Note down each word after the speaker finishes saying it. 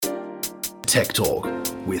Tech Talk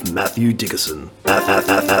with Matthew Dickerson.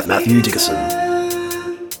 Matthew Dickerson.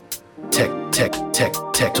 Tech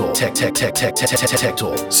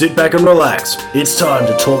Talk. Sit back and relax. It's time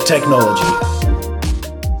to talk technology.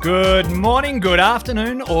 Good morning, good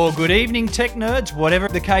afternoon, or good evening, tech nerds, whatever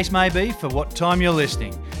the case may be for what time you're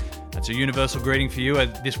listening. That's a universal greeting for you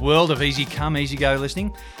at this world of easy come, easy go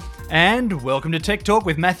listening. And welcome to Tech Talk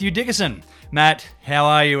with Matthew Dickerson. Matt, how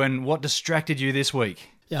are you and what distracted you this week?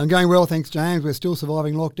 Yeah, I'm going well, thanks, James. We're still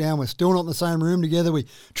surviving lockdown. We're still not in the same room together. We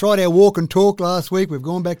tried our walk and talk last week. We've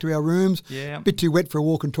gone back to our rooms. Yeah. A bit too wet for a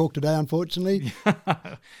walk and talk today, unfortunately.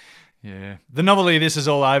 Yeah. The novelty of this is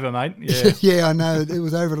all over, mate. Yeah. Yeah, I know. It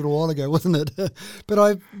was over a little while ago, wasn't it? But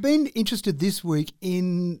I've been interested this week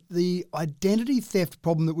in the identity theft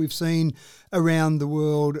problem that we've seen around the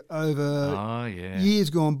world over years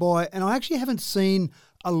gone by. And I actually haven't seen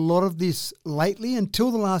a lot of this lately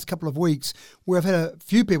until the last couple of weeks, where I've had a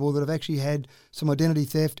few people that have actually had some identity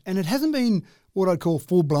theft, and it hasn't been what I'd call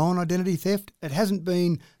full-blown identity theft. It hasn't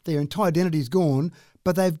been their entire identity's gone,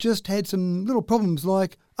 but they've just had some little problems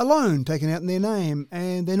like a loan taken out in their name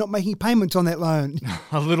and they're not making payments on that loan.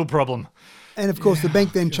 A little problem. And, of course, the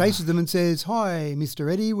bank then chases them and says, "Hi,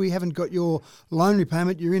 Mr. Eddie, we haven't got your loan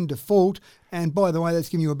repayment. You're in default. And, by the way, that's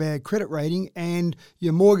giving you a bad credit rating. And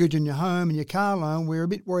your mortgage and your home and your car loan, we're a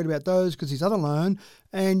bit worried about those because this other loan."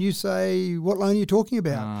 And you say, "What loan are you talking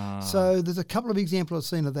about?" So there's a couple of examples I've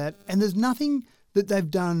seen of that. And there's nothing that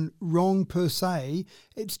they've done wrong per se.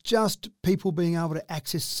 It's just people being able to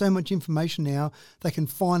access so much information now, they can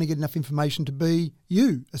finally get enough information to be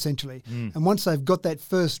you, essentially. And once they've got that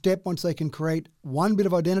first step, once they can create one bit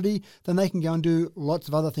of identity, then they can go and do lots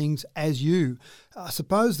of other things as you. I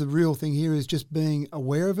suppose the real thing here is just being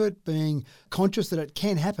aware of it, being conscious that it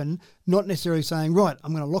can happen, not necessarily saying, right,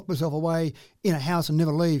 I'm going to lock myself away in a house and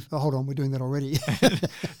never leave. Oh, hold on, we're doing that already.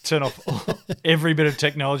 Turn off every bit of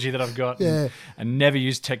technology that I've got and never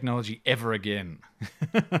use technology ever again.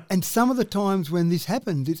 And some of the times when this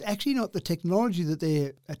happens, it's actually not the technology that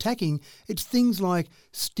they're attacking. It's things like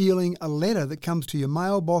stealing a letter that comes to your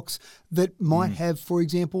mailbox that might have, for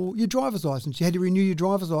example, your driver's license. You had to renew your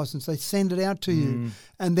driver's license. They send it out to you.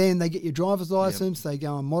 And then they get your driver's license. They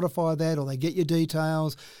go and modify that, or they get your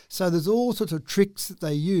details. So there's all sorts of tricks that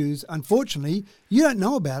they use. Unfortunately, you don't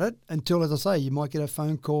know about it until, as I say, you might get a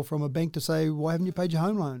phone call from a bank to say, "Why haven't you paid your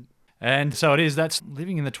home loan?" And so it is. That's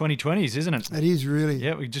living in the 2020s, isn't it? It is really.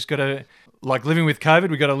 Yeah, we just got to, like living with COVID,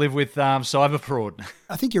 we've got to live with cyber fraud.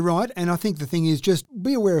 I think you're right. And I think the thing is just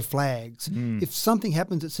be aware of flags. If something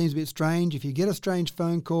happens that seems a bit strange, if you get a strange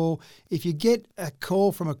phone call, if you get a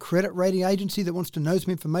call from a credit rating agency that wants to know some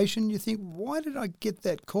information, you think, why did I get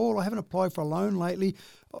that call? I haven't applied for a loan lately.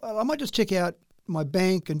 I might just check out my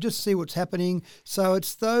bank and just see what's happening. So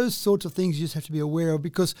it's those sorts of things you just have to be aware of,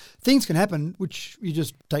 because things can happen which you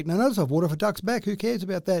just take no notice of. Water for ducks back, who cares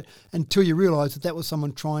about that, until you realise that was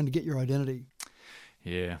someone trying to get your identity.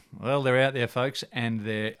 Yeah, well, they're out there, folks, and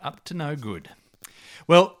they're up to no good.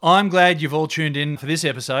 Well, I'm glad you've all tuned in for this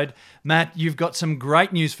episode. Matt, you've got some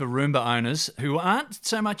great news for Roomba owners who aren't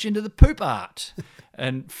so much into the poop art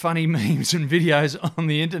and funny memes and videos on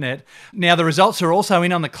the internet. Now, the results are also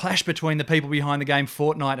in on the clash between the people behind the game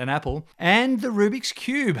Fortnite and Apple, and the Rubik's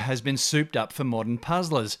Cube has been souped up for modern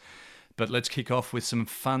puzzlers. But let's kick off with some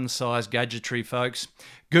fun-sized gadgetry, folks.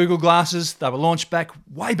 Google Glasses, they were launched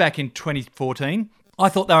way back in 2014. I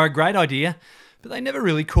thought they were a great idea, but they never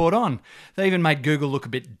really caught on. They even made Google look a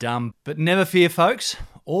bit dumb. But never fear, folks.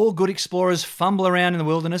 All good explorers fumble around in the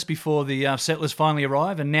wilderness before the settlers finally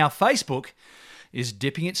arrive, and now Facebook is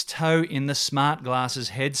dipping its toe in the smart glasses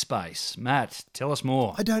headspace. Matt, tell us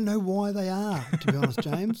more. I don't know why they are, to be honest,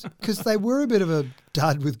 James, because they were a bit of a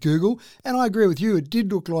dud with Google, and I agree with you. It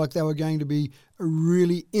did look like they were going to be a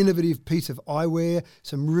really innovative piece of eyewear,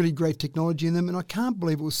 some really great technology in them, and I can't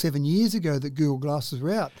believe it was 7 years ago that Google Glasses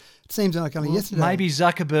were out. It seems like only yesterday. Maybe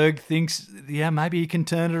Zuckerberg thinks, maybe he can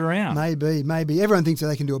turn it around. Maybe. Everyone thinks that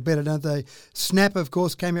they can do it better, don't they? Snap, of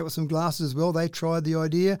course, came out with some glasses as well. They tried the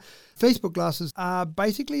idea. Facebook glasses are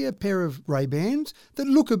basically a pair of Ray-Bans that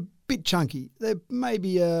look a bit chunky. They're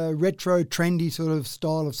maybe a retro, trendy sort of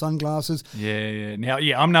style of sunglasses. Yeah. Now,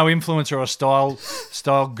 I'm no influencer or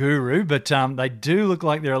style guru, but they do look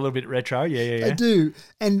like they're a little bit retro. Yeah. They do.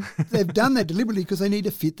 And they've done that deliberately because they need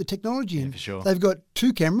to fit the technology in. Yeah, for sure. They've got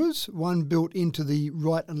two cameras, one built into the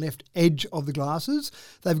right and left edge of the glasses.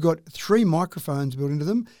 They've got 3 microphones built into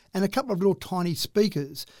them and a couple of little tiny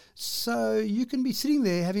speakers. So you can be sitting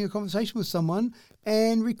there having a conversation with someone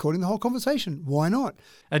and recording the whole conversation. Why not?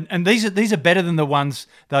 And these are better than the ones,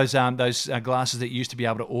 those glasses that you used to be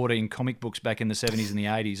able to order in comic books back in the 70s and the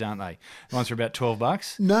 80s, aren't they? The ones for about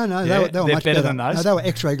 $12. No, Yeah, they were much better than those. No, they were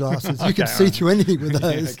X-ray glasses. You could Okay, see right. through anything with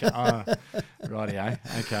those. Yeah, okay. Rightio.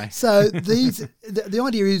 Okay. So the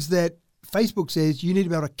idea is that Facebook says you need to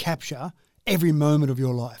be able to capture every moment of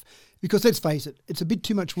your life. Because let's face it, it's a bit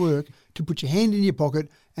too much work to put your hand in your pocket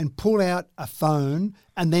and pull out a phone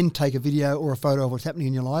and then take a video or a photo of what's happening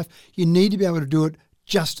in your life. You need to be able to do it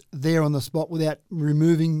just there on the spot without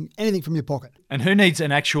removing anything from your pocket. And who needs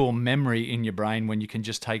an actual memory in your brain when you can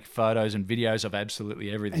just take photos and videos of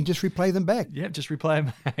absolutely everything? And just replay them back. Yeah, just replay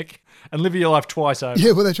them back and live your life twice over.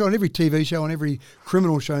 Yeah, well, that's right. On every TV show, on every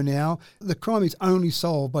criminal show now, the crime is only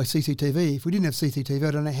solved by CCTV. If we didn't have CCTV,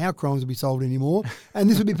 I don't know how crimes would be solved anymore. And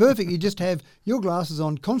this would be perfect. You just have your glasses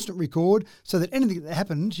on constant record so that anything that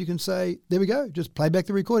happens, you can say, there we go, just play back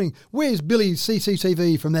the recording. Where's Billy's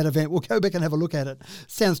CCTV from that event? We'll go back and have a look at it.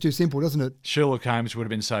 Sounds too simple, doesn't it? Sherlock Holmes would have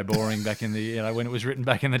been so boring back in the, when it was written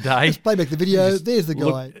back in the day. Just play back the video. There's the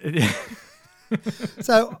guy. Look,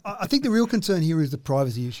 So I think the real concern here is the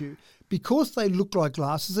privacy issue. Because they look like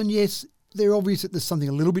glasses, and yes, they're obvious that there's something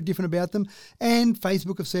a little bit different about them, and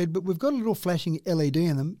Facebook have said, but we've got a little flashing LED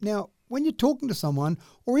in them. Now, when you're talking to someone,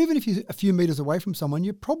 or even if you're a few metres away from someone,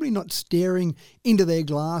 you're probably not staring into their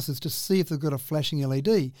glasses to see if they've got a flashing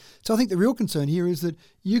LED. So I think the real concern here is that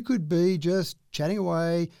you could be just chatting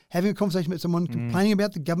away, having a conversation with someone, complaining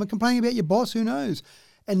about the government, complaining about your boss, who knows?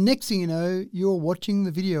 And next thing you know, you're watching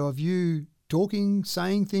the video of you talking,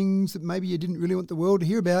 saying things that maybe you didn't really want the world to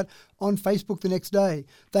hear about on Facebook the next day.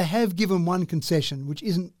 They have given one concession, which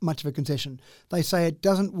isn't much of a concession. They say it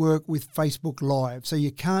doesn't work with Facebook Live, so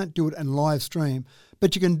you can't do it and live stream,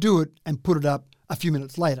 but you can do it and put it up a few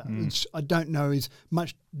minutes later, which I don't know is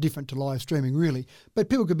much different to live streaming really. But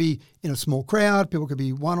people could be in a small crowd, people could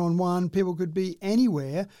be one-on-one, people could be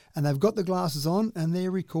anywhere, and they've got the glasses on and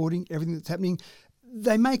they're recording everything that's happening.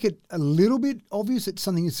 They make it a little bit obvious that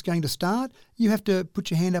something is going to start. You have to put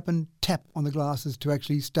your hand up and tap on the glasses to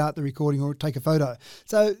actually start the recording or take a photo.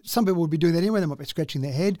 So some people would be doing that anyway. They might be scratching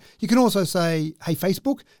their head. You can also say, hey,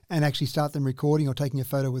 Facebook, and actually start them recording or taking a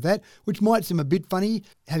photo with that, which might seem a bit funny,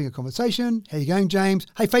 having a conversation. How you going, James?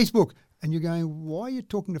 Hey, Facebook. And you're going, why are you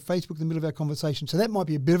talking to Facebook in the middle of our conversation? So that might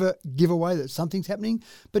be a bit of a giveaway that something's happening.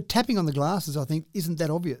 But tapping on the glasses, I think, isn't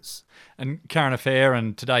that obvious. and Current Affair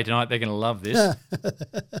and Today Tonight, they're going to love this.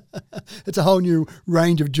 It's a whole new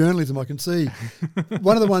range of journalism I can see.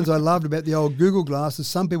 One of the ones I loved about the old Google glasses,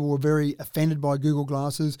 some people were very offended by Google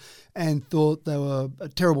glasses and thought they were a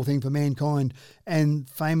terrible thing for mankind. And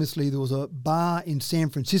famously, there was a bar in San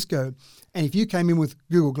Francisco, and if you came in with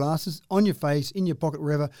Google glasses on your face, in your pocket,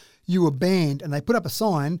 wherever, you were banned. And they put up a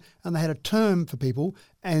sign and they had a term for people,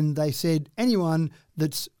 and they said, anyone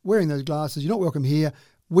that's wearing those glasses, you're not welcome here.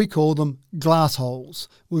 We call them glass holes,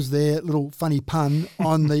 was their little funny pun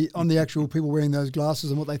on the actual people wearing those glasses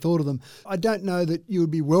and what they thought of them. I don't know that you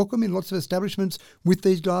would be welcome in lots of establishments with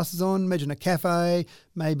these glasses on. Imagine a cafe,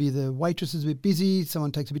 maybe the waitress is a bit busy,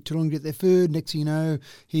 someone takes a bit too long to get their food. Next thing you know,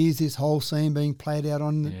 here's this whole scene being played out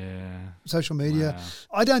on social media.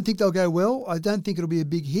 Wow. I don't think they'll go well. I don't think it'll be a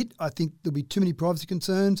big hit. I think there'll be too many privacy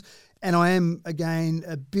concerns. And I am, again,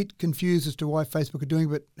 a bit confused as to why Facebook are doing it,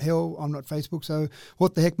 but hell, I'm not Facebook, so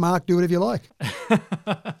what the heck, Mark, do whatever you like.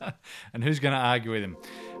 And who's going to argue with him?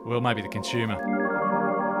 Well, maybe the consumer.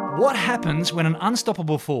 What happens when an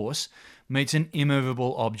unstoppable force meets an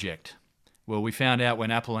immovable object? Well, we found out when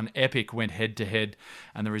Apple and Epic went head-to-head,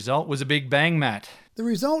 and the result was a big bang, Matt. The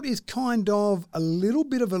result is kind of a little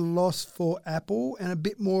bit of a loss for Apple and a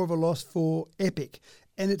bit more of a loss for Epic.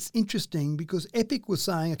 And it's interesting because Epic was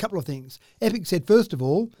saying a couple of things. Epic said, first of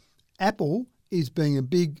all, Apple is being a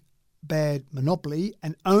big, bad monopoly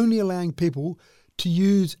and only allowing people to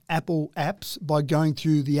use Apple apps by going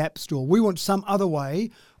through the App Store. We want some other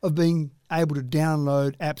way of being able to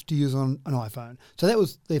download apps to use on an iPhone. So that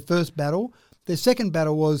was their first battle. Their second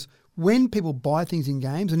battle was when people buy things in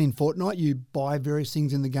games, and in Fortnite you buy various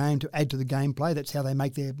things in the game to add to the gameplay. That's how they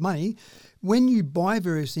make their money. When you buy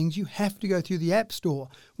various things, you have to go through the App Store,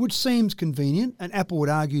 which seems convenient, and Apple would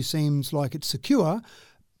argue seems like it's secure.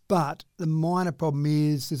 But the minor problem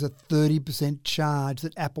is there's a 30% charge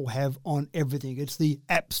that Apple have on everything. It's the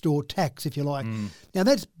App Store tax, if you like. Now,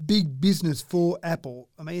 that's big business for Apple.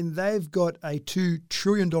 I mean, they've got a $2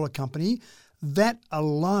 trillion company. That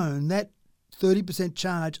alone, that 30%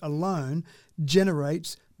 charge alone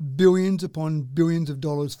generates billions upon billions of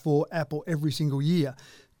dollars for Apple every single year.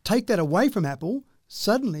 Take that away from Apple,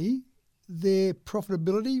 suddenly their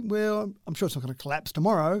profitability, well, I'm sure it's not going to collapse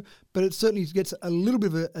tomorrow, but it certainly gets a little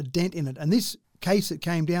bit of a dent in it. And this case that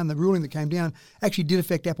came down, the ruling that came down, actually did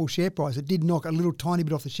affect Apple's share price. It did knock a little tiny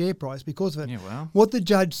bit off the share price because of it. Yeah, well. What the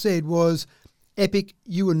judge said was, Epic,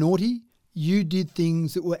 you were naughty. You did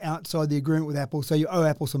things that were outside the agreement with Apple, so you owe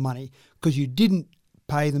Apple some money because you didn't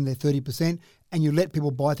pay them their 30% and you let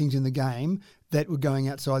people buy things in the game that were going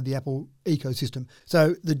outside the Apple ecosystem.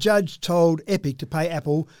 So the judge told Epic to pay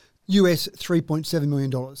Apple US $3.7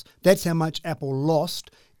 million. That's how much Apple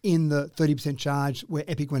lost in the 30% charge where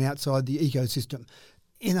Epic went outside the ecosystem.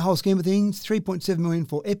 In the whole scheme of things, $3.7 million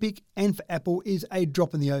for Epic and for Apple is a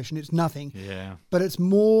drop in the ocean. It's nothing. Yeah. But it's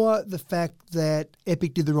more the fact that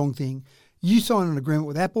Epic did the wrong thing. You signed an agreement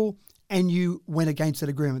with Apple and you went against that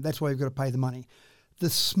agreement. That's why you've got to pay the money. The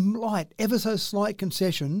slight, ever so slight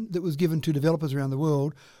concession that was given to developers around the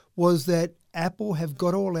world was that Apple have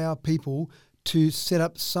got to allow people to set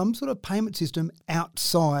up some sort of payment system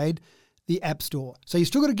outside the App Store. So you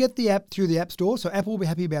still got to get the app through the App Store, so Apple will be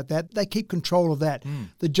happy about that. They keep control of that.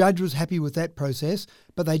 The judge was happy with that process,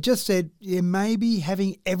 but they just said, yeah, maybe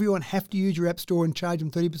having everyone have to use your App Store and charge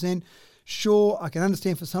them 30%, sure, I can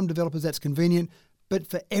understand for some developers that's convenient, but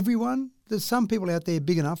for everyone, there's some people out there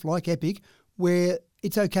big enough, like Epic, where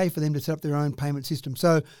it's okay for them to set up their own payment system.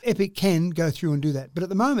 So Epic can go through and do that. But at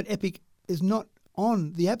the moment, Epic is not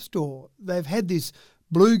on the App Store. They've had this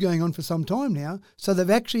blue going on for some time now, so they've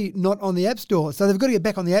actually not on the App Store. So they've got to get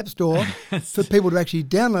back on the App Store for people to actually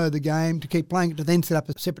download the game, to keep playing it, to then set up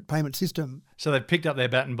a separate payment system. So they've picked up their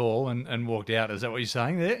bat and ball and walked out. Is that what you're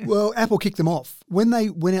saying there? Well, Apple kicked them off. When they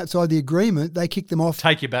went outside the agreement, they kicked them off.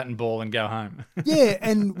 Take your bat and ball and go home. Yeah,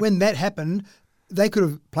 and when that happened, they could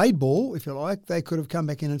have played ball, if you like. They could have come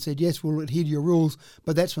back in and said, yes, we'll adhere to your rules,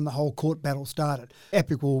 but that's when the whole court battle started.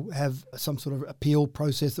 Epic will have some sort of appeal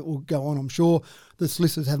process that will go on, I'm sure. The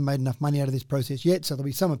solicitors haven't made enough money out of this process yet, so there'll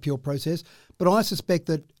be some appeal process. But I suspect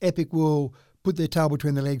that Epic will put their tail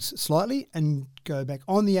between their legs slightly and go back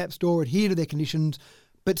on the App Store, adhere to their conditions,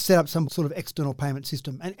 but set up some sort of external payment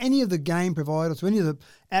system. And any of the game providers or any of the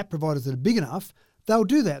app providers that are big enough, they'll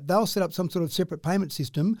do that. They'll set up some sort of separate payment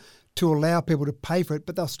system to allow people to pay for it,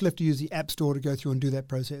 but they'll still have to use the App Store to go through and do that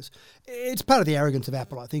process. It's part of the arrogance of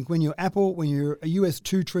Apple, I think. When you're Apple, when you're a US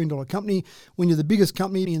 $2 trillion company, when you're the biggest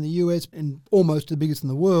company in the US and almost the biggest in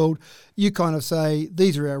the world, you kind of say,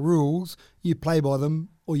 these are our rules, you play by them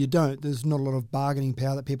or you don't. There's not a lot of bargaining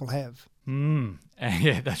power that people have.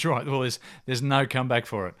 Yeah, that's right. Well, there's no comeback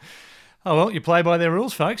for it. Oh, well, you play by their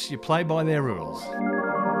rules, folks. You play by their rules.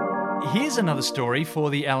 Here's another story for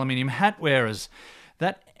the aluminium hat wearers.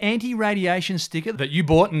 That anti-radiation sticker that you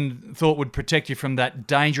bought and thought would protect you from that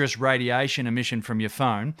dangerous radiation emission from your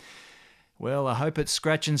phone, well, I hope it's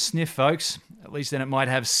scratch and sniff, folks. At least then it might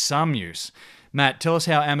have some use. Matt, tell us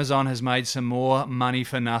how Amazon has made some more money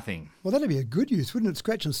for nothing. Well, that'd be a good use, wouldn't it?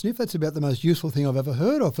 Scratch and sniff, that's about the most useful thing I've ever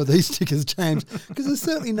heard of for these stickers, James, because there's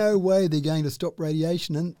certainly no way they're going to stop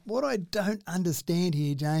radiation. And what I don't understand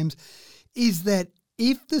here, James, is that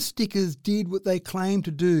if the stickers did what they claim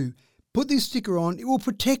to do, put this sticker on, it will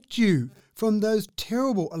protect you from those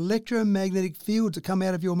terrible electromagnetic fields that come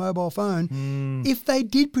out of your mobile phone. If they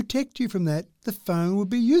did protect you from that, the phone would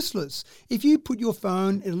be useless. If you put your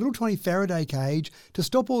phone in a little tiny Faraday cage to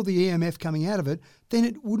stop all the EMF coming out of it, then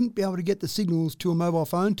it wouldn't be able to get the signals to a mobile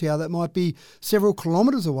phone tower that might be several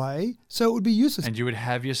kilometres away, so it would be useless. And you would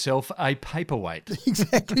have yourself a paperweight.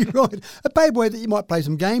 Exactly right. A paperweight that you might play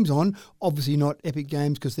some games on, obviously not Epic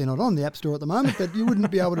Games because they're not on the App Store at the moment, but you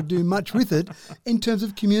wouldn't be able to do much with it in terms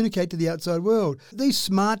of communicate to the outside world. These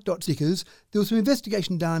Smart Dot stickers, there was some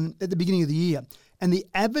investigation done at the beginning of the year, and the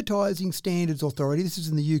Advertising Standards Authority, this is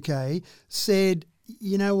in the UK, said,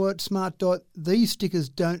 you know what, Smart Dot, these stickers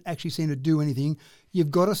don't actually seem to do anything.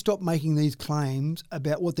 You've got to stop making these claims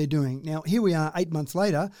about what they're doing. Now, here we are 8 months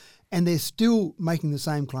later, and they're still making the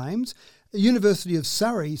same claims. The University of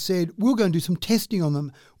Surrey said, we'll go and do some testing on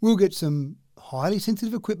them. We'll get some highly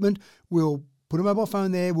sensitive equipment. We'll put a mobile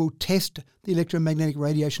phone there. We'll test the electromagnetic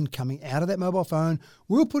radiation coming out of that mobile phone.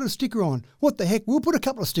 We'll put a sticker on. What the heck? We'll put a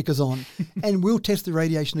couple of stickers on and we'll test the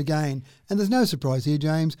radiation again. And there's no surprise here,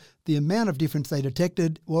 James. The amount of difference they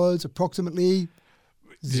detected was approximately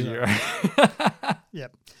zero.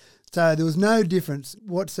 Yep. So there was no difference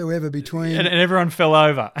whatsoever between... And everyone fell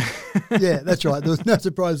over. Yeah, that's right. There was no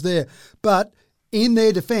surprise there. But in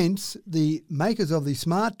their defence, the makers of the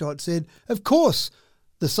Smart Dot said, of course,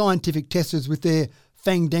 the scientific testers with their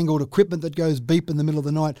fang-dangled equipment that goes beep in the middle of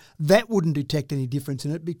the night, that wouldn't detect any difference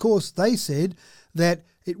in it because they said that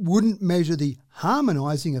it wouldn't measure the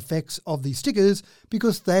harmonising effects of the stickers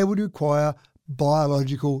because they would require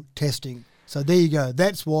biological testing. So there you go.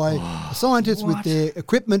 That's why the scientists with their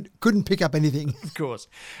equipment couldn't pick up anything. Of course.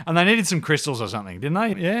 And they needed some crystals or something, didn't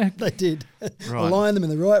they? Yeah. They did. Right. Align them in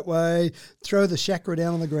the right way, throw the chakra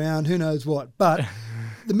down on the ground, who knows what. But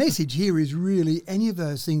the message here is really any of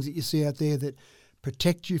those things that you see out there that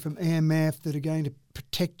protect you from EMF, that are going to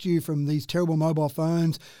protect you from these terrible mobile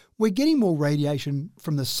phones. We're getting more radiation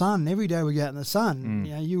from the sun. Every day we go out in the sun.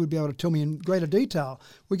 You know, you would be able to tell me in greater detail.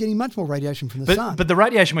 We're getting much more radiation from the sun. But the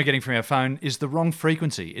radiation we're getting from our phone is the wrong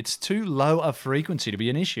frequency. It's too low a frequency to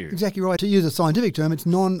be an issue. Exactly right. To use a scientific term, it's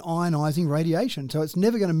non-ionising radiation. So it's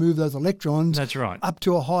never going to move those electrons That's right. up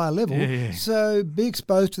to a higher level. Yeah. So be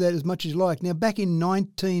exposed to that as much as you like. Now, back in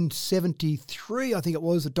 1973, I think it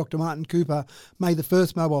was, that Dr. Martin Cooper made the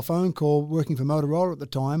first mobile phone call working for Motorola at the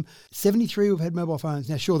time. 73, we've had mobile phones.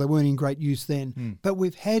 Now, sure, they weren't in great use then, but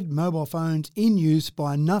we've had mobile phones in use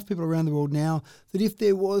by enough people around the world now that if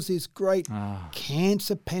there was this great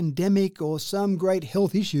cancer pandemic or some great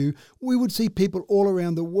health issue, we would see people all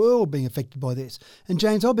around the world being affected by this. And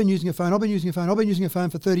James, I've been using a phone for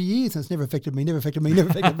 30 years and it's never affected me.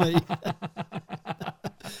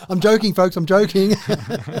 I'm joking, folks, I'm joking.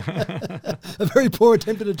 A very poor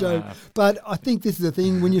attempt at a joke. But I think this is the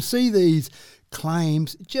thing, when you see these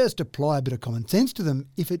claims, just apply a bit of common sense to them.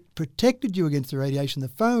 If it protected you against the radiation, the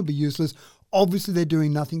phone would be useless. Obviously, they're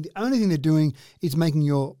doing nothing. The only thing they're doing is making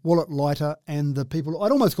your wallet lighter, and the people,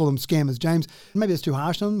 I'd almost call them scammers, James. Maybe it's too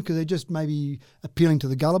harsh on them because they're just maybe appealing to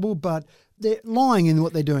the gullible, but they're lying in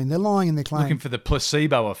what they're doing. They're lying in their claim. Looking for the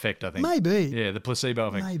placebo effect, I think. Maybe. Yeah, the placebo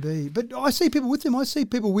effect. Maybe. But I see people with them. I see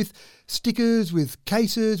people with stickers, with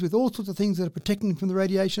cases, with all sorts of things that are protecting them from the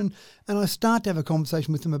radiation, and I start to have a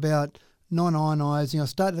conversation with them about non-ionising. I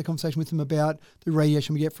started the conversation with them about the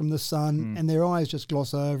radiation we get from the sun, and their eyes just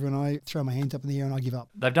gloss over, and I throw my hands up in the air and I give up.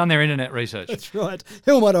 They've done their internet research. That's right.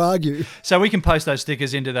 Who am I to argue? So we can post those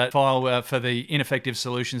stickers into that file for the ineffective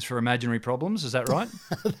solutions for imaginary problems. Is that right?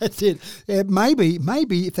 That's it. Maybe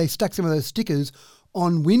if they stuck some of those stickers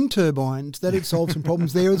on wind turbines, that'd solve some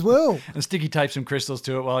problems there as well. And sticky tape some crystals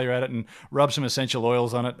to it while you're at it and rub some essential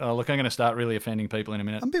oils on it. Oh, look, I'm going to start really offending people in a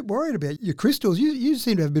minute. I'm a bit worried about your crystals. You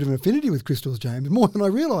seem to have a bit of an affinity with crystals, James, more than I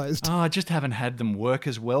realised. Oh, I just haven't had them work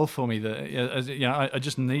as well for me. I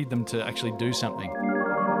just need them to actually do something.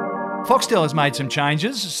 Foxtel has made some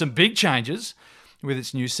changes, some big changes, with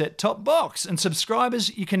its new set-top box. And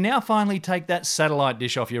subscribers, you can now finally take that satellite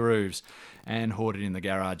dish off your roofs and hoard it in the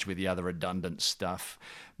garage with the other redundant stuff.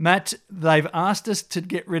 Matt, they've asked us to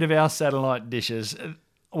get rid of our satellite dishes.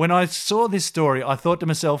 When I saw this story, I thought to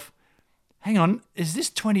myself, hang on, is this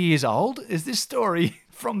 20 years old? Is this story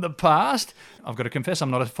from the past? I've got to confess, I'm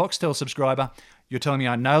not a Foxtel subscriber. You're telling me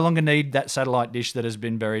I no longer need that satellite dish that has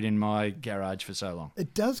been buried in my garage for so long.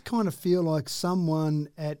 It does kind of feel like someone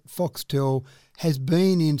at Foxtel has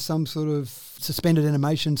been in some sort of suspended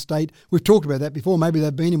animation state. We've talked about that before. Maybe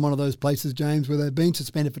they've been in one of those places, James, where they've been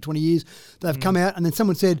suspended for 20 years. They've come out and then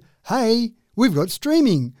someone said, hey, we've got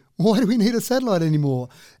streaming. Why do we need a satellite anymore?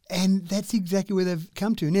 And that's exactly where they've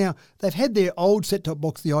come to. Now, they've had their old set-top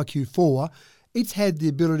box, the IQ4. It's had the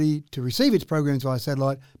ability to receive its programs via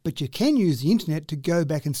satellite, but you can use the internet to go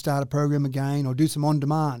back and start a program again or do some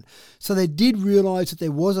on-demand. So they did realise that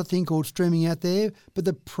there was a thing called streaming out there, but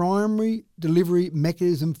the primary delivery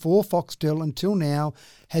mechanism for Foxtel until now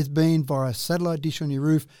has been via a satellite dish on your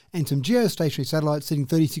roof and some geostationary satellites sitting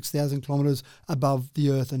 36,000 kilometres above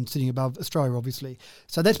the Earth and sitting above Australia, obviously.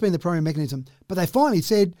 So that's been the primary mechanism. But they finally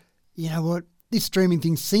said, you know what? This streaming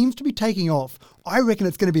thing seems to be taking off. I reckon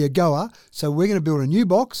it's going to be a goer, so we're going to build a new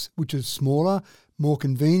box, which is smaller, more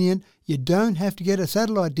convenient. You don't have to get a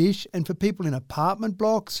satellite dish, and for people in apartment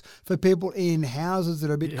blocks, for people in houses that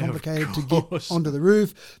are a bit complicated to get onto the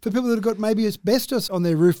roof, for people that have got maybe asbestos on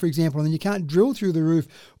their roof, for example, and then you can't drill through the roof,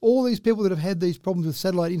 all these people that have had these problems with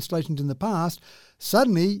satellite installations in the past,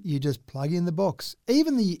 suddenly you just plug in the box.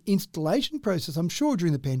 Even the installation process, I'm sure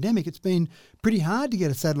during the pandemic, it's been pretty hard to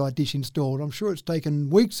get a satellite dish installed. I'm sure it's taken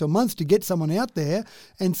weeks or months to get someone out there,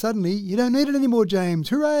 and suddenly you don't need it anymore, James.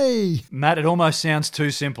 Hooray! Matt, it almost sounds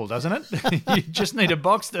too simple, doesn't it? You just need a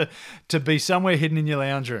box to be somewhere hidden in your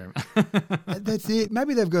lounge room. That's it.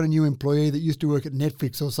 Maybe they've got a new employee that used to work at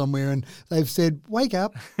Netflix or somewhere, and they've said, wake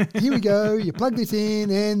up, here we go, you plug this in,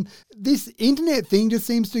 and this internet thing just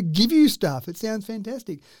seems to give you stuff. It sounds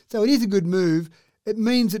fantastic. So it is a good move. It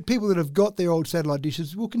means that people that have got their old satellite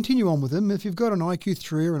dishes will continue on with them. If you've got an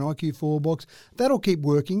IQ3 or an IQ4 box, that'll keep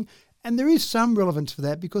working. And there is some relevance for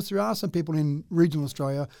that because there are some people in regional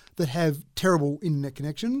Australia that have terrible internet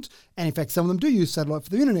connections. And in fact, some of them do use satellite for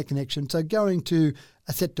their internet connection. So going to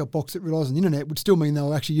a set-top box that relies on the internet would still mean they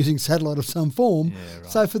were actually using satellite of some form. Yeah,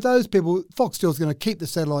 right. So for those people, Foxtel's going to keep the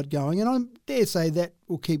satellite going. And I dare say that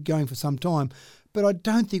will keep going for some time. But I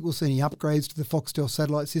don't think we'll see any upgrades to the Foxtel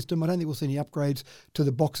satellite system. I don't think we'll see any upgrades to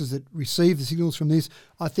the boxes that receive the signals from this.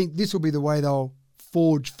 I think this will be the way they'll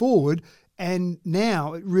forge forward. And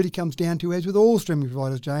now it really comes down to, as with all streaming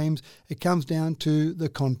providers, James, it comes down to the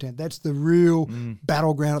content. That's the real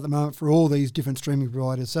battleground at the moment for all these different streaming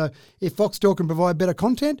providers. So if Foxtel can provide better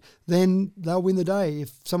content, then they'll win the day.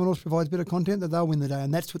 If someone else provides better content, then they'll win the day.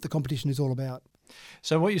 And that's what the competition is all about.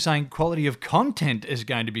 So what you're saying, quality of content is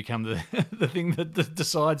going to become the thing that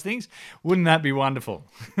decides things? Wouldn't that be wonderful?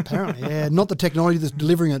 Apparently, yeah. Not the technology that's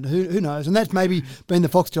delivering it. Who knows? And that's maybe been the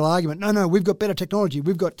Foxtel argument. No, we've got better technology.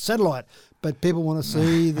 We've got satellite. But people want to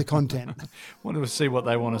see the content. Want to see what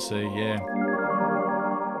they want to see, yeah.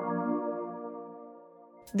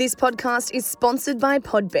 This podcast is sponsored by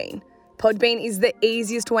Podbean. Podbean is the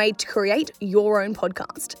easiest way to create your own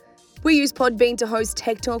podcast. We use Podbean to host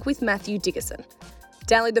Tech Talk with Matthew Dickerson.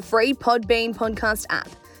 Download the free Podbean podcast app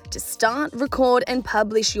to start, record and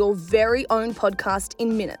publish your very own podcast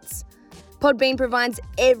in minutes. Podbean provides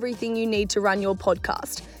everything you need to run your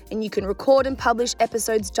podcast, and you can record and publish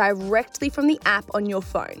episodes directly from the app on your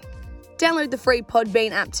phone. Download the free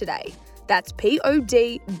Podbean app today. That's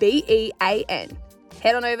Podbean.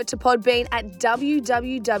 Head on over to Podbean at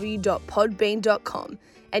www.podbean.com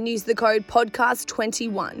and use the code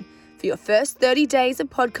podcast21 for your first 30 days of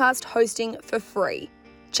podcast hosting for free.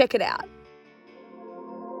 Check it out.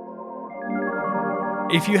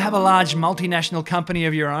 If you have a large multinational company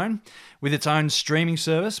of your own, with its own streaming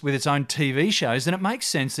service, with its own TV shows, then it makes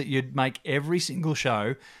sense that you'd make every single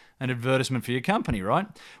show an advertisement for your company, right?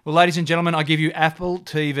 Well, ladies and gentlemen, I give you Apple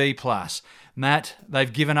TV Plus. Matt,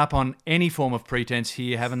 they've given up on any form of pretense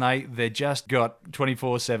here, haven't they? They've just got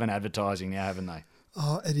 24/7 advertising now, haven't they?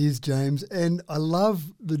 Oh, it is, James. And I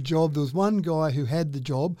love the job. There was one guy who had the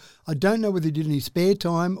job. I don't know whether he did in his spare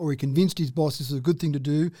time or he convinced his boss this was a good thing to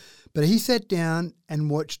do, but he sat down and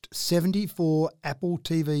watched 74 Apple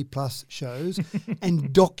TV Plus shows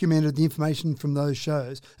and documented the information from those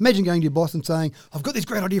shows. Imagine going to your boss and saying, I've got this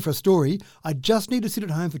great idea for a story. I just need to sit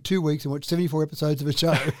at home for 2 weeks and watch 74 episodes of a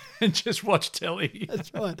show. And just watch telly.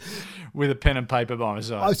 That's right. With a pen and paper by my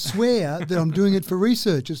side. I swear that I'm doing it for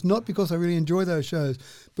research. It's not because I really enjoy those shows.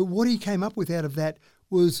 But what he came up with out of that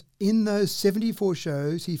was in those 74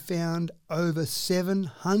 shows, he found over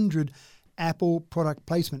 700 Apple product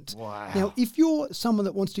placements. Wow. Now, if you're someone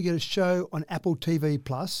that wants to get a show on Apple TV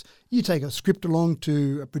Plus, you take a script along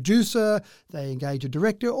to a producer, they engage a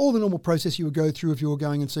director, all the normal process you would go through if you were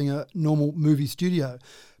going and seeing a normal movie studio.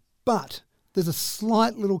 But there's a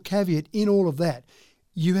slight little caveat in all of that.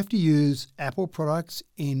 You have to use Apple products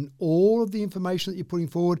in all of the information that you're putting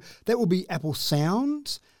forward. That will be Apple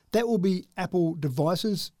sounds. That will be Apple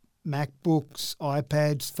devices, MacBooks,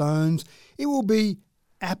 iPads, phones. It will be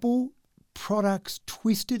Apple products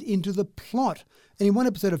twisted into the plot. And in one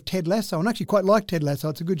episode of Ted Lasso, and I actually quite like Ted Lasso,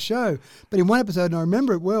 it's a good show, but in one episode, and I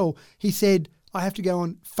remember it well, he said, I have to go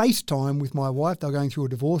on FaceTime with my wife. They were going through a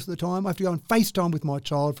divorce at the time. I have to go on FaceTime with my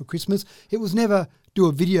child for Christmas. It was never do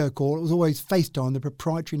a video call. It was always FaceTime, the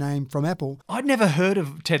proprietary name from Apple. I'd never heard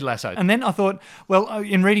of Ted Lasso. And then I thought, well,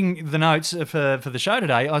 in reading the notes for the show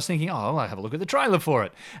today, I was thinking, I'll have a look at the trailer for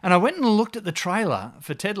it. And I went and looked at the trailer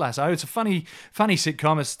for Ted Lasso. It's a funny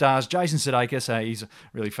sitcom. It stars Jason Sudeikis. He's a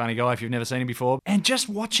really funny guy if you've never seen him before. And just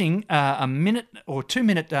watching a minute or 2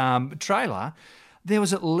 minute trailer, there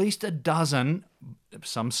was at least a dozen,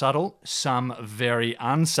 some subtle, some very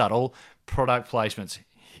unsubtle, product placements.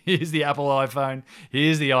 Here's the Apple iPhone.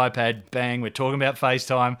 Here's the iPad. Bang, we're talking about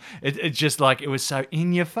FaceTime. It's just like it was so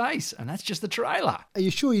in your face. And that's just the trailer. Are you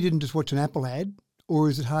sure you didn't just watch an Apple ad? Or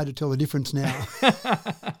is it hard to tell the difference now?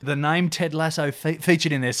 The name Ted Lasso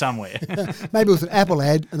featured in there somewhere. Maybe it was an Apple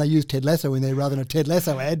ad and they used Ted Lasso in there rather than a Ted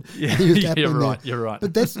Lasso ad. Yeah, you're right.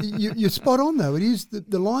 But that's you're spot on though. It is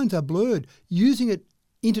the lines are blurred. Using it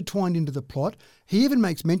intertwined into the plot. He even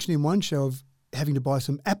makes mention in one show of having to buy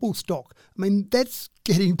some Apple stock. I mean, that's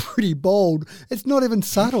getting pretty bold. It's not even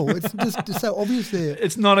subtle. It's just so obvious there.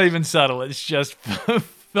 It's not even subtle. It's just,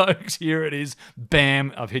 folks, here it is.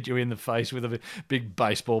 Bam, I've hit you in the face with a big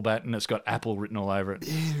baseball bat and it's got Apple written all over it.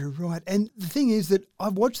 Yeah, right. And the thing is that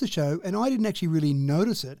I've watched the show and I didn't actually really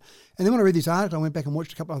notice it. And then when I read this article, I went back and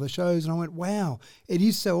watched a couple of other shows and I went, wow, it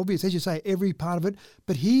is so obvious. As you say, every part of it.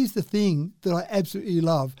 But here's the thing that I absolutely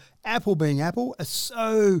love. Apple being Apple are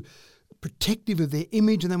so protective of their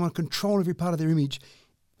image and they want to control every part of their image.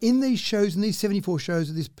 in these shows, in these 74 shows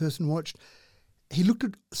that this person watched, he looked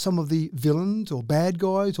at some of the villains or bad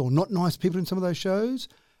guys or not nice people in some of those shows.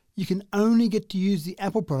 You can only get to use the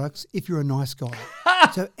Apple products if you're a nice guy.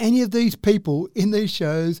 So any of these people in these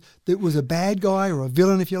shows that was a bad guy or a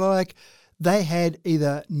villain, if you like, they had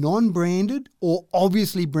either non-branded or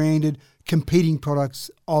obviously branded competing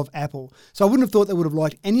products of Apple. So I wouldn't have thought they would have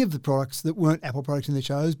liked any of the products that weren't Apple products in the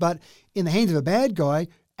shows, but in the hands of a bad guy,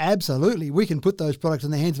 absolutely, we can put those products in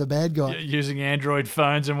the hands of a bad guy. Using Android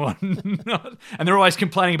phones and whatnot. And they're always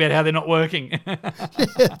complaining about how they're not working. Yeah,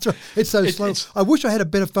 that's right. It's so slow. I wish I had a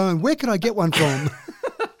better phone. Where could I get one from?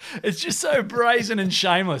 It's just so brazen and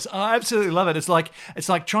shameless. I absolutely love it. It's like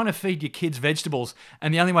trying to feed your kids vegetables,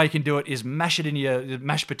 and the only way you can do it is mash it in your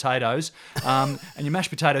mashed potatoes, and your mashed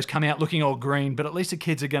potatoes come out looking all green, but at least the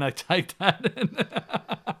kids are going to take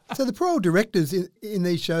that. So the pro directors in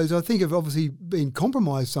these shows, I think, have obviously been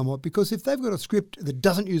compromised somewhat, because if they've got a script that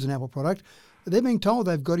doesn't use an Apple product, they're being told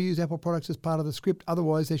they've got to use Apple products as part of the script,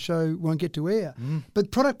 otherwise their show won't get to air.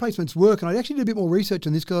 But product placements work, and I actually did a bit more research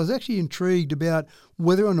on this because I was actually intrigued about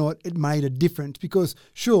whether or not it made a difference. Because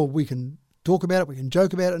sure, we can talk about it, we can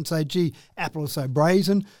joke about it and say, gee, Apple is so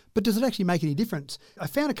brazen, but does it actually make any difference? I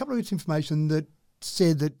found a couple of bits of information that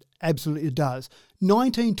said that absolutely it does.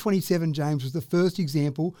 1927, James, was the first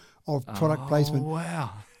example of product placement.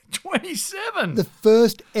 Wow. 27. The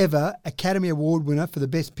first ever Academy Award winner for the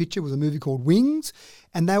Best Picture was a movie called Wings,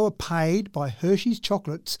 and they were paid by Hershey's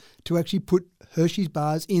Chocolates to actually put Hershey's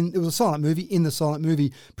bars in. It was a silent movie. In the silent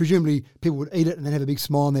movie, presumably people would eat it and then have a big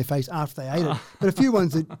smile on their face after they ate it. But a few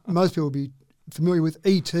ones that most people would be familiar with,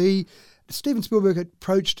 E.T., Steven Spielberg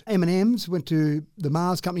approached M&M's, went to the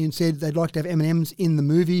Mars company and said they'd like to have M&M's in the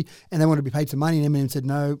movie, and they wanted to be paid some money, and M&M said,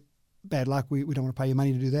 no, bad luck, we don't want to pay you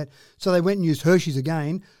money to do that. So they went and used Hershey's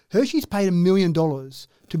again. Hershey's paid $1 million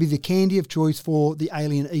to be the candy of choice for the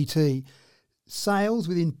alien E.T. Sales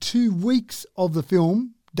within 2 weeks of the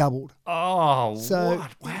film doubled. Oh, so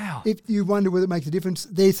what? Wow. If you wonder whether it makes a difference,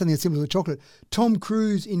 there's something as simple as a chocolate. Tom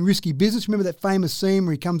Cruise in Risky Business, remember that famous scene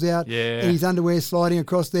where he comes out in his underwear sliding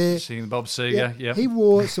across there? Seeing Bob Seger, yeah. He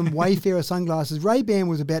wore some Wayfarer sunglasses. Ray-Ban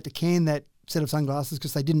was about to can that set of sunglasses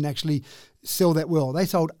because they didn't actually sell that well. They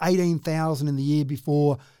sold 18,000 in the year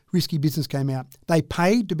before Risky Business came out. They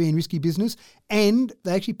paid to be in Risky Business, and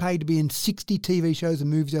they actually paid to be in 60 TV shows and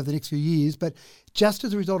movies over the next few years. But just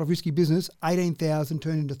as a result of Risky Business, 18,000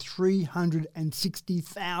 turned into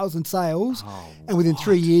 360,000 sales. And within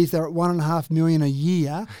 3 years, they're at 1.5 million a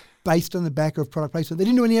year based on the back of product placement. They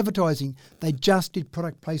didn't do any advertising. They just did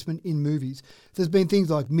product placement in movies. There's been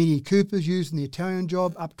things like Mini Coopers used in The Italian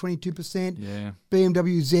Job, up 22%. Yeah.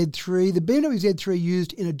 BMW Z3. The BMW Z3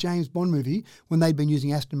 used in a James Bond movie when they'd been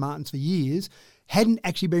using Aston Martins for years hadn't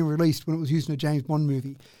actually been released when it was used in a James Bond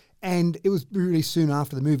movie. And it was released soon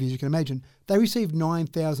after the movie, as you can imagine. They received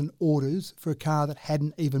 9,000 orders for a car that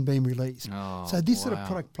hadn't even been released. So this sort of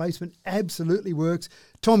product placement absolutely works.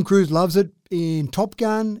 Tom Cruise loves it. In Top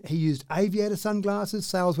Gun, he used aviator sunglasses.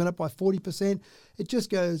 Sales went up by 40%. It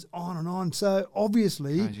just goes on and on. So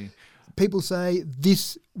obviously, people say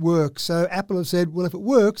this works. So Apple have said, well, if it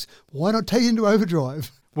works, why not take it into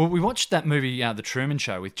overdrive? Well, we watched that movie, The Truman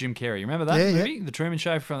Show, with Jim Carrey. Remember that movie? Yeah. The Truman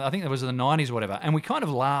Show from, I think it was in the 90s or whatever. And we kind of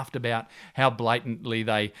laughed about how blatantly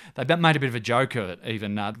they made a bit of a joke of it,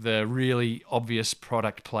 even the really obvious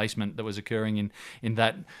product placement that was occurring in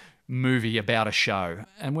that movie about a show.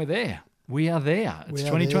 And we're there. We are there. It's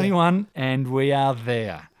 2021 and we are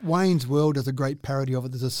there. Wayne's World does a great parody of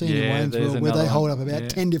it. There's a scene in Wayne's World where they hold up about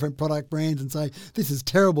 10 different product brands and say, this is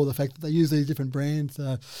terrible, the fact that they use these different brands.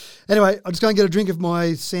 Anyway, I'll just go and get a drink of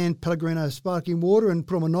my San Pellegrino sparkling water and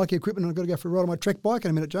put on my Nike equipment, and I've got to go for a ride on my Trek bike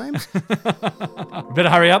in a minute, James. Better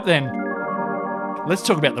hurry up then. Let's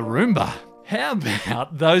talk about the Roomba. How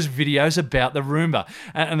about those videos about the Roomba?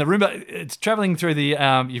 And the Roomba, it's traveling through the,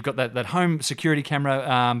 you've got that home security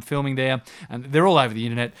camera filming there, and they're all over the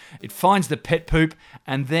internet. It finds the pet poop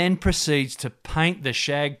and then proceeds to paint the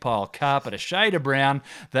shag pile carpet a shade of brown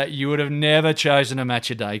that you would have never chosen to match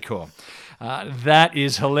your decor. That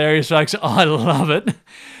is hilarious, folks. I love it.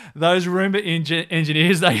 Those Roomba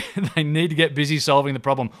engineers, they need to get busy solving the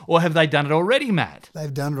problem. Or have they done it already, Matt?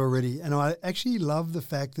 They've done it already. And I actually love the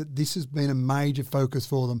fact that this has been a major focus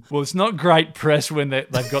for them. Well, it's not great press when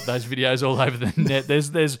they've got those videos all over the net.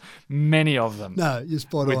 There's many of them. No, you're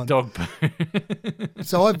spot on. With dog poo.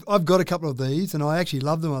 So I've got a couple of these, and I actually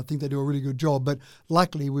love them. I think they do a really good job. But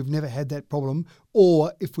luckily, we've never had that problem.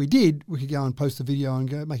 Or if we did, we could go and post the video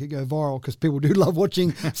and make it go viral, because people do love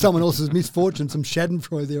watching someone else's misfortune, some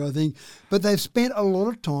schadenfreude there, I think. But they've spent a lot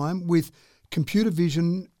of time with computer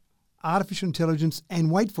vision, artificial intelligence,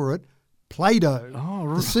 and wait for it, Play-Doh. Oh,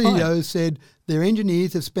 The right. CEO said their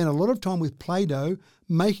engineers have spent a lot of time with Play-Doh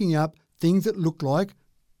making up things that look like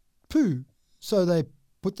poo. So they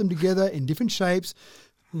put them together in different shapes,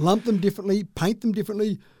 lump them differently, paint them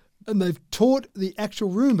differently, and they've taught the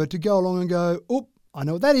actual Roomba to go along and go, oh, I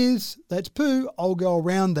know what that is. That's poo. I'll go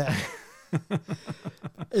around that.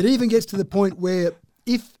 It even gets to the point where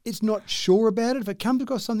if it's not sure about it, if it comes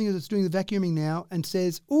across something that's doing the vacuuming now and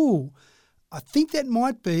says, oh, I think that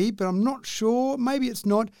might be, but I'm not sure, maybe it's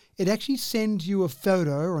not, it actually sends you a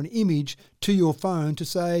photo or an image to your phone to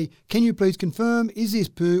say, can you please confirm, is this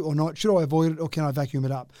poo or not? Should I avoid it or can I vacuum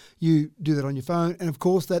it up? You do that on your phone. And of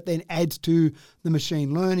course, that then adds to the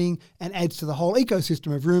machine learning and adds to the whole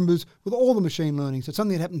ecosystem of Roombas with all the machine learning. So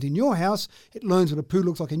something that happens in your house, it learns what a poo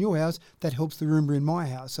looks like in your house, that helps the Roomba in my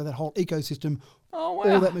house. So that whole ecosystem,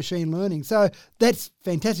 all that machine learning. So that's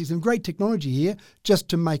fantastic. Some great technology here just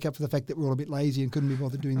to make up for the fact that we're all a bit lazy and couldn't be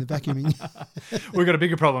bothered doing the vacuuming. We've got a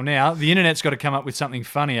bigger problem now. The internet's got to come up with something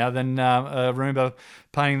funnier than a Roomba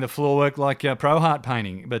painting the floorwork like ProHeart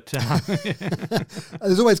painting. But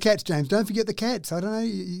There's always cats, James. Don't forget the cats. I don't know.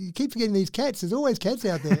 You keep forgetting these cats. There's always cats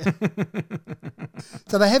out there.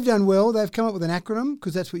 So they have done well. They've come up with an acronym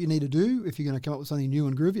because that's what you need to do if you're going to come up with something new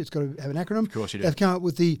and groovy. It's got to have an acronym. Of course you do. They've come up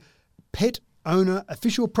with the Pet Owner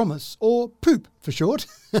Official Promise, or POOP for short,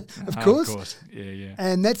 of course. Of course, yeah.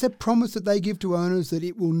 And that's a promise that they give to owners that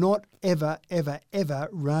it will not ever, ever, ever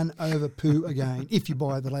run over poo again, if you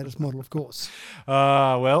buy the latest model, of course.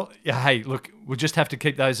 Well, yeah, hey, look, we'll just have to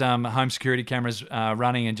keep those home security cameras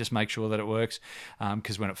running and just make sure that it works,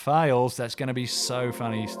 because when it fails, that's going to be so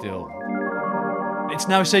funny still. It's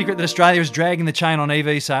no secret that Australia is dragging the chain on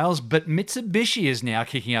EV sales, but Mitsubishi is now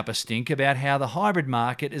kicking up a stink about how the hybrid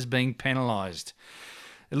market is being penalised.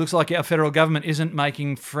 It looks like our federal government isn't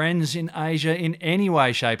making friends in Asia in any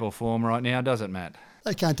way, shape or form right now, does it, Matt?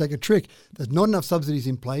 They can't take a trick. There's not enough subsidies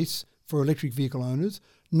in place for electric vehicle owners,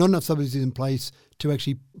 not enough subsidies in place to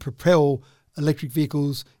actually propel electric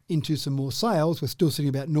vehicles into some more sales. We're still sitting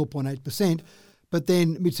about 0.8%. But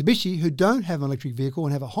then Mitsubishi, who don't have an electric vehicle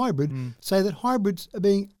and have a hybrid, say that hybrids are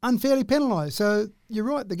being unfairly penalised. So you're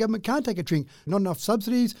right, the government can't take a drink. Not enough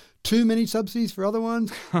subsidies, too many subsidies for other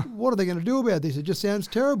ones. What are they going to do about this? It just sounds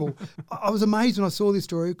terrible. I was amazed when I saw this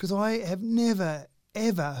story because I have never,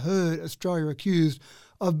 ever heard Australia accused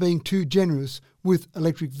of being too generous with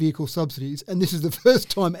electric vehicle subsidies. And this is the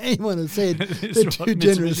first time anyone has said they're too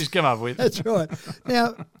generous. Mitsubishi's come up with. That's right.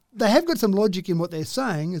 Now, they have got some logic in what they're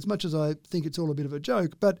saying, as much as I think it's all a bit of a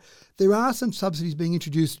joke, but there are some subsidies being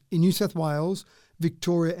introduced in New South Wales,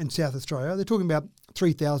 Victoria and South Australia. They're talking about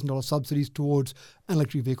 $3,000 subsidies towards an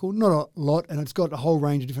electric vehicle. Not a lot, and it's got a whole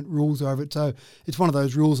range of different rules over it. So it's one of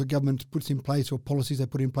those rules that government puts in place or policies they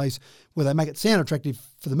put in place where they make it sound attractive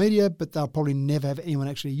for the media, but they'll probably never have anyone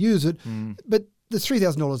actually use it. But there's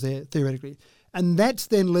 $3,000 there, theoretically. And that's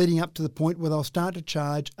then leading up to the point where they'll start to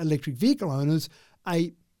charge electric vehicle owners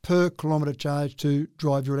a per kilometre charge to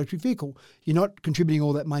drive your electric vehicle. You're not contributing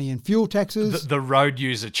all that money in fuel taxes. The road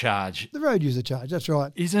user charge. The road user charge, that's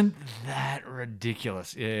right. Isn't that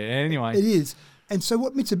ridiculous? Yeah, anyway. It is. And so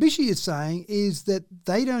what Mitsubishi is saying is that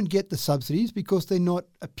they don't get the subsidies because they're not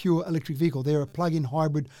a pure electric vehicle. They're a plug-in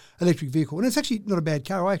hybrid electric vehicle. And it's actually not a bad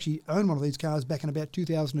car. I actually owned one of these cars back in about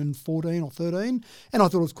 2014 or 13, and I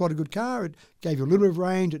thought it was quite a good car. It gave you a little bit of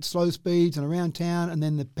range at slow speeds and around town, and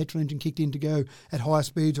then the petrol engine kicked in to go at higher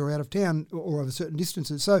speeds or out of town or over certain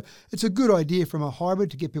distances. So it's a good idea from a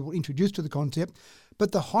hybrid to get people introduced to the concept.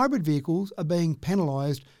 But the hybrid vehicles are being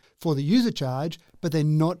penalised for the user charge, but they're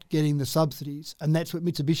not getting the subsidies. And that's what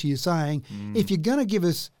Mitsubishi is saying. If you're going to give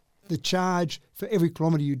us the charge for every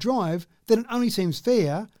kilometre you drive, then it only seems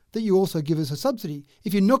fair that you also give us a subsidy.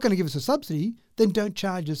 If you're not going to give us a subsidy, then don't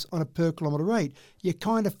charge us on a per kilometre rate. You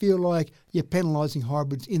kind of feel like you're penalising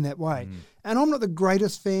hybrids in that way. And I'm not the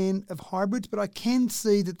greatest fan of hybrids, but I can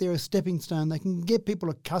see that they're a stepping stone. They can get people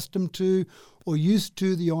accustomed to or used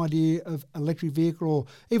to the idea of electric vehicle, or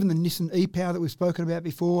even the Nissan e-Power that we've spoken about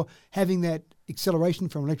before, having that acceleration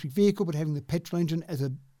from an electric vehicle, but having the petrol engine as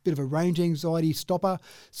a bit of a range anxiety stopper.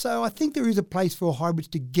 So I think there is a place for hybrids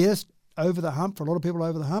to get us over the hump, for a lot of people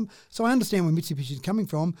over the hump. So I understand where Mitsubishi is coming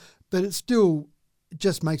from, but it still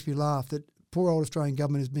just makes me laugh that poor old Australian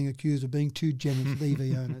government is being accused of being too generous with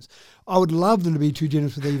EV owners. I would love them to be too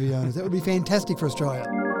generous with EV owners. That would be fantastic for Australia.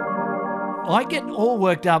 I get all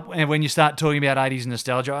worked up when you start talking about 80s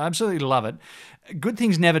nostalgia. I absolutely love it. Good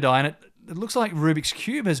things never die, and it looks like Rubik's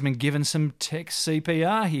Cube has been given some tech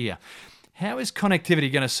CPR here. How is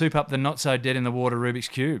connectivity going to soup up the not-so-dead-in-the-water Rubik's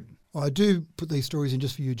Cube? I do put these stories in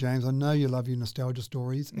just for you, James. I know you love your nostalgia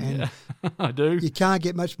stories. And Yeah, I do. you can't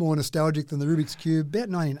get much more nostalgic than the Rubik's Cube. About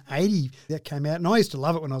 1980 that came out, and I used to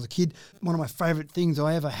love it when I was a kid. One of my favourite things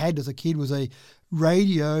I ever had as a kid was a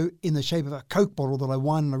radio in the shape of a Coke bottle that I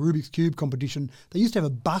won in a Rubik's Cube competition. They used to have a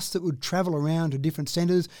bus that would travel around to different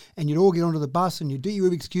centres, and you'd all get onto the bus and you'd do your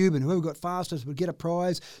Rubik's Cube, and whoever got fastest would get a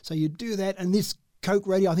prize. So you'd do that, and this Coke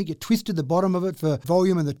radio, I think you twisted the bottom of it for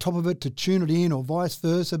volume and the top of it to tune it in, or vice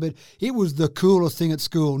versa, but it was the coolest thing at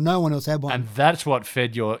school. No one else had one. And that's what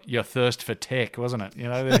fed your thirst for tech, wasn't it? You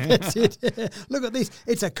know, That's it. Look at this.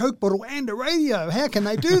 It's a Coke bottle and a radio. How can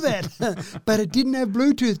they do that? But it didn't have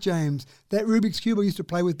Bluetooth, James. That Rubik's Cube I used to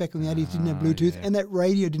play with back in the 80s didn't have Bluetooth, and that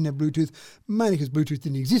radio didn't have Bluetooth, mainly because Bluetooth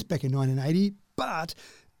didn't exist back in 1980. But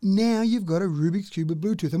now you've got a Rubik's Cube with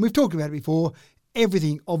Bluetooth. And we've talked about it before.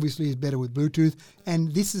 Everything obviously is better with Bluetooth,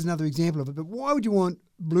 and this is another example of it. But why would you want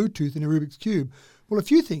Bluetooth in a Rubik's Cube? Well, a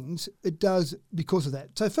few things it does because of that.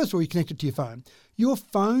 So first of all, you connect it to your phone. Your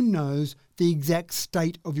phone knows the exact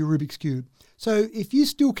state of your Rubik's Cube. So if you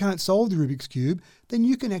still can't solve the Rubik's Cube, then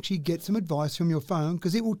you can actually get some advice from your phone,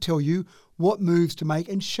 because it will tell you what moves to make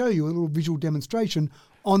and show you a little visual demonstration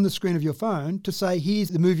on the screen of your phone to say, here's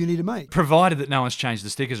the move you need to make. provided that no one's changed the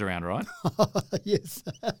stickers around, right? Yes.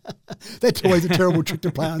 That's always a terrible trick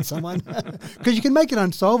to play on someone, because you can make it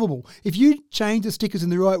unsolvable. If you change the stickers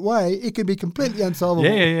in the right way, it can be completely unsolvable.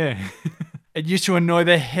 Yeah. It used to annoy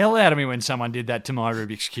the hell out of me when someone did that to my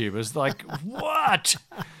Rubik's Cube. It was like, what?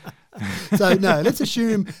 So no, let's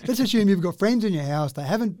assume you've got friends in your house. They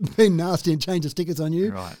haven't been nasty and changed the stickers on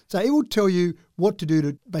you. Right. So it will tell you what to do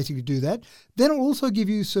to basically do that. Then it'll also give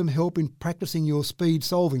you some help in practicing your speed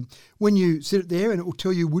solving. When you sit it there, and it will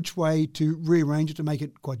tell you which way to rearrange it to make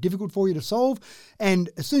it quite difficult for you to solve. And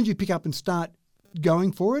as soon as you pick up and start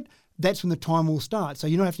going for it, that's when the time will start. So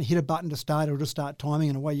you don't have to hit a button to start, it'll just start timing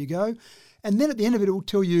and away you go. And then at the end of it, it will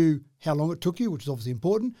tell you how long it took you, which is obviously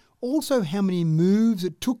important. Also, how many moves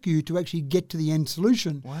it took you to actually get to the end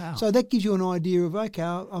solution. Wow. So that gives you an idea of, okay,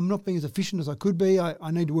 I'm not being as efficient as I could be. I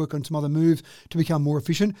need to work on some other moves to become more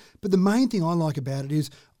efficient. But the main thing I like about it is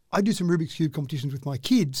I do some Rubik's Cube competitions with my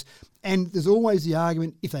kids, and there's always the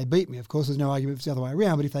argument, if they beat me, of course, there's no argument if it's the other way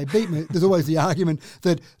around, but if they beat me, there's always the argument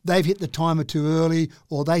that they've hit the timer too early,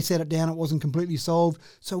 or they set it down, it wasn't completely solved.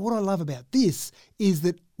 So what I love about this is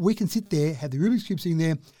that we can sit there, have the Rubik's Cube sitting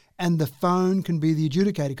there, and the phone can be the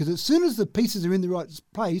adjudicator, because as soon as the pieces are in the right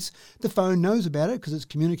place, the phone knows about it because it's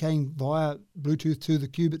communicating via Bluetooth to the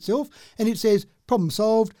cube itself, and it says, problem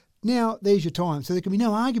solved. Now, there's your time. So there can be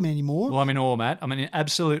no argument anymore. Well, I'm in awe, Matt. I'm in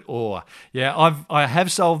absolute awe. Yeah, I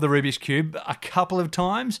have solved the Rubik's Cube a couple of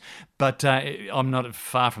times, but I'm not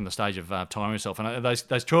far from the stage of timing myself. And those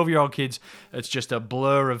 12-year-old kids, it's just a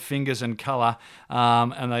blur of fingers and colour,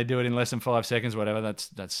 and they do it in less than 5 seconds, whatever.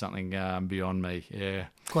 That's something beyond me. Yeah.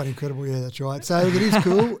 Quite incredible. Yeah, that's right. So it is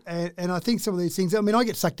cool. And I think some of these things, I mean, I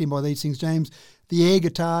get sucked in by these things, James. The air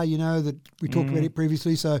guitar, you know, that we talked about it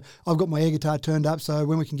previously. So I've got my air guitar turned up. So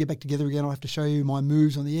when we can get back together again, I'll have to show you my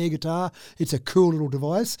moves on the air guitar. It's a cool little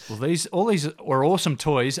device. Well, all these are awesome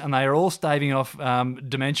toys, and they are all staving off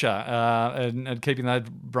dementia and keeping those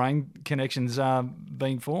brain connections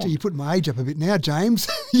being formed. So you're putting my age up a bit now, James.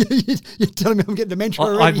 You're telling me I'm getting dementia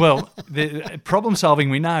already. Well, the problem solving,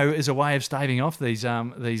 we know, is a way of staving off these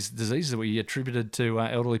diseases that we attributed to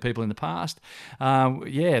elderly people in the past.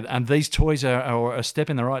 And these toys are a step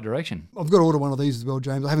in the right direction. I've got to order one of these as well,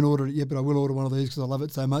 James. I haven't ordered it yet, but I will order one of these because I love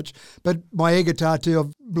it so much. But my air guitar too,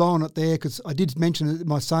 I've blown it there because I did mention that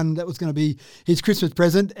my son, that was going to be his Christmas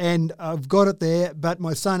present, and I've got it there. But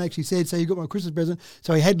my son actually said, so you got my Christmas present?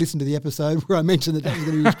 So he had listened to the episode where I mentioned that was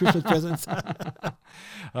going to be his Christmas present.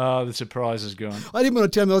 Oh, the surprise is gone. I didn't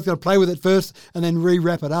want to tell him I was going to play with it first and then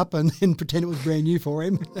re-wrap it up and then pretend it was brand new for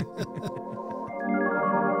him.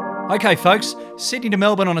 Okay, folks, Sydney to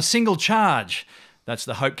Melbourne on a single charge. That's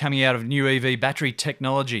the hope coming out of new EV battery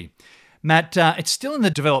technology. Matt, it's still in the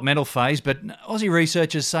developmental phase, but Aussie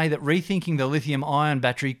researchers say that rethinking the lithium-ion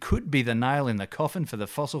battery could be the nail in the coffin for the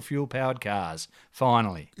fossil fuel-powered cars,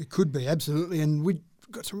 finally. It could be, absolutely. And we've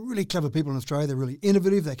got some really clever people in Australia. They're really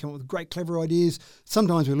innovative. They come up with great, clever ideas.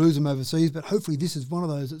 Sometimes we lose them overseas, but hopefully this is one of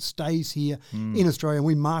those that stays here in Australia, and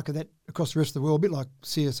we market that across the rest of the world, a bit like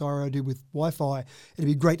CSIRO did with Wi-Fi. It'd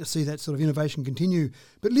be great to see that sort of innovation continue.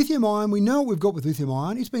 But lithium-ion, we know what we've got with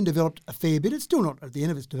lithium-ion. It's been developed a fair bit. It's still not at the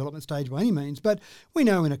end of its development stage by any means, but we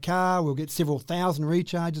know in a car we'll get several thousand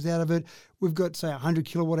recharges out of it. We've got, say, a 100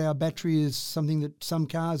 kilowatt-hour battery is something that some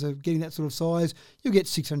cars are getting that sort of size. You'll get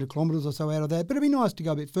 600 kilometres or so out of that, but it'd be nice to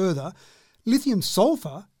go a bit further. Lithium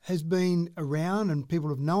sulfur has been around and people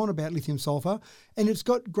have known about lithium sulfur, and it's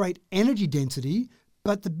got great energy density,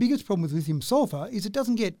 But the biggest problem with lithium sulfur is it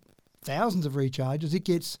doesn't get thousands of recharges, it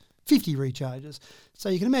gets 50 recharges. So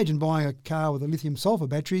you can imagine buying a car with a lithium sulfur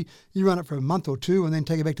battery, you run it for a month or two and then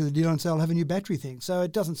take it back to the dealer and say, I'll have a new battery thing. So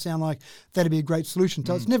it doesn't sound like that'd be a great solution.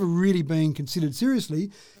 So it's never really been considered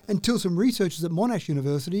seriously until some researchers at Monash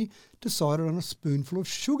University decided on a spoonful of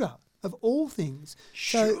sugar, of all things.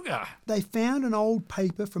 Sugar? So they found an old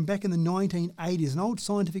paper from back in the 1980s, an old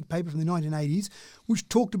scientific paper from the 1980s, which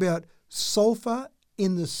talked about sulfur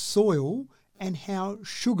in the soil and how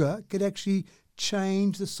sugar could actually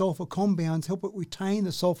change the sulfur compounds, help it retain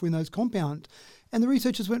the sulfur in those compounds. And the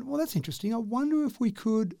researchers went, well, that's interesting. I wonder if we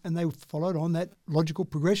could, and they followed on that logical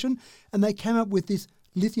progression, and they came up with this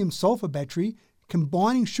lithium sulfur battery,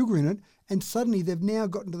 combining sugar in it, and suddenly they've now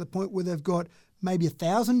gotten to the point where they've got maybe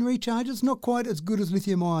 1,000 recharges, not quite as good as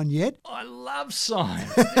lithium ion yet. I love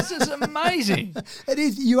science. This is amazing. It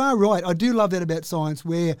is. You are right. I do love that about science,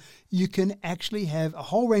 where you can actually have a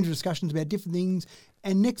whole range of discussions about different things.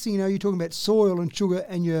 And next thing you know, you're talking about soil and sugar,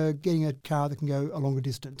 and you're getting a car that can go a longer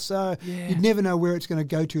distance. So you'd never know where it's going to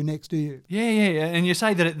go to next, do you? Yeah. And you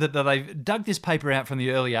say that they've dug this paper out from the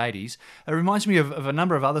early 80s. It reminds me of a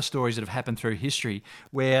number of other stories that have happened through history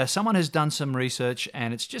where someone has done some research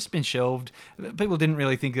and it's just been shelved. People didn't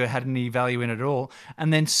really think it had any value in it at all.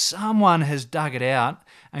 And then someone has dug it out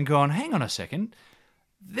and gone, hang on a second.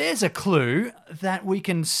 There's a clue that we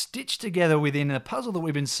can stitch together within a puzzle that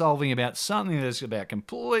we've been solving about something that's about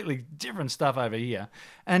completely different stuff over here.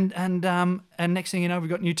 And next thing you know,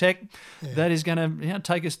 we've got new tech that is going to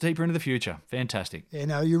take us deeper into the future. Fantastic. Yeah,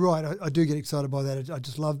 no, you're right. I do get excited by that. I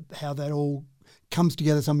just love how that all comes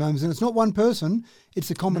together sometimes. And it's not one person.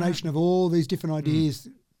 It's a combination of all these different ideas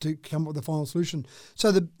to come up with the final solution.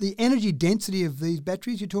 So the energy density of these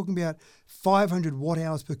batteries, you're talking about 500 watt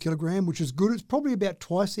hours per kilogram, which is good. It's probably about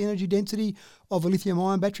twice the energy density of a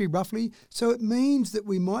lithium-ion battery, roughly. So it means that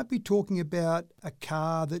we might be talking about a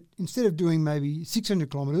car that, instead of doing maybe 600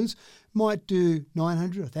 kilometres, might do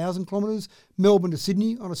 900, 1,000 kilometres, Melbourne to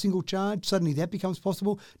Sydney on a single charge. Suddenly that becomes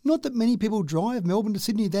possible. Not that many people drive Melbourne to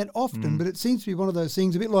Sydney that often, but it seems to be one of those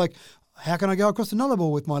things, a bit like, how can I go across the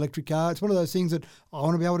Nullarbor with my electric car? It's one of those things that I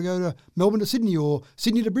want to be able to go to Melbourne to Sydney or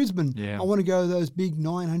Sydney to Brisbane. Yeah. I want to go those big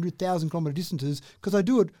 900,000 kilometre distances because I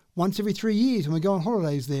do it once every 3 years when we go on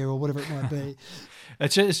holidays there or whatever it might be.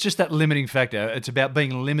 It's just that limiting factor. It's about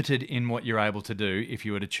being limited in what you're able to do if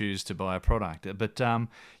you were to choose to buy a product. But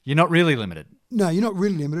you're not really limited. No, you're not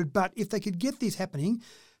really limited. But if they could get this happening,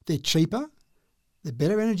 they're cheaper. They're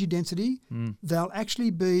better energy density. They'll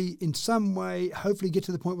actually be, in some way, hopefully get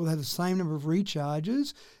to the point where they have the same number of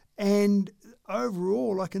recharges. And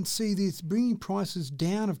overall, I can see this bringing prices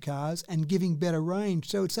down of cars and giving better range.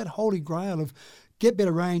 So it's that holy grail of get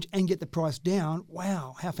better range and get the price down.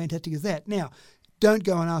 Wow, how fantastic is that? Now, don't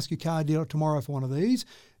go and ask your car dealer tomorrow for one of these.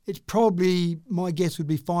 It's probably, my guess would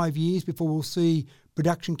be 5 years before we'll see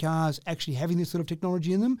production cars actually having this sort of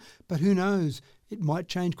technology in them. But who knows? It might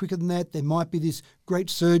change quicker than that. There might be this great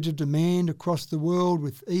surge of demand across the world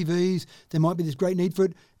with EVs. There might be this great need for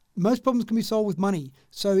it. Most problems can be solved with money.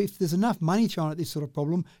 So if there's enough money thrown at this sort of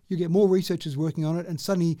problem, you get more researchers working on it, and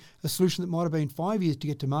suddenly a solution that might have been 5 years to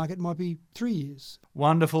get to market might be 3 years.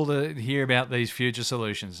 Wonderful to hear about these future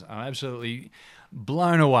solutions. I'm absolutely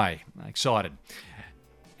blown away, excited.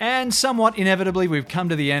 And somewhat inevitably, we've come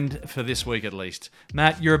to the end for this week at least.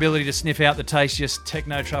 Matt, your ability to sniff out the tastiest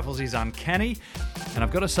techno truffles is uncanny. And I've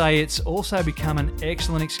got to say, it's also become an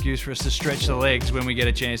excellent excuse for us to stretch the legs when we get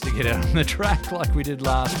a chance to get out on the track like we did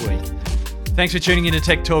last week. Thanks for tuning in to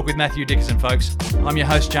Tech Talk with Matthew Dickerson, folks. I'm your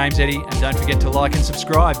host, James Eddy, and don't forget to like and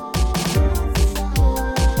subscribe.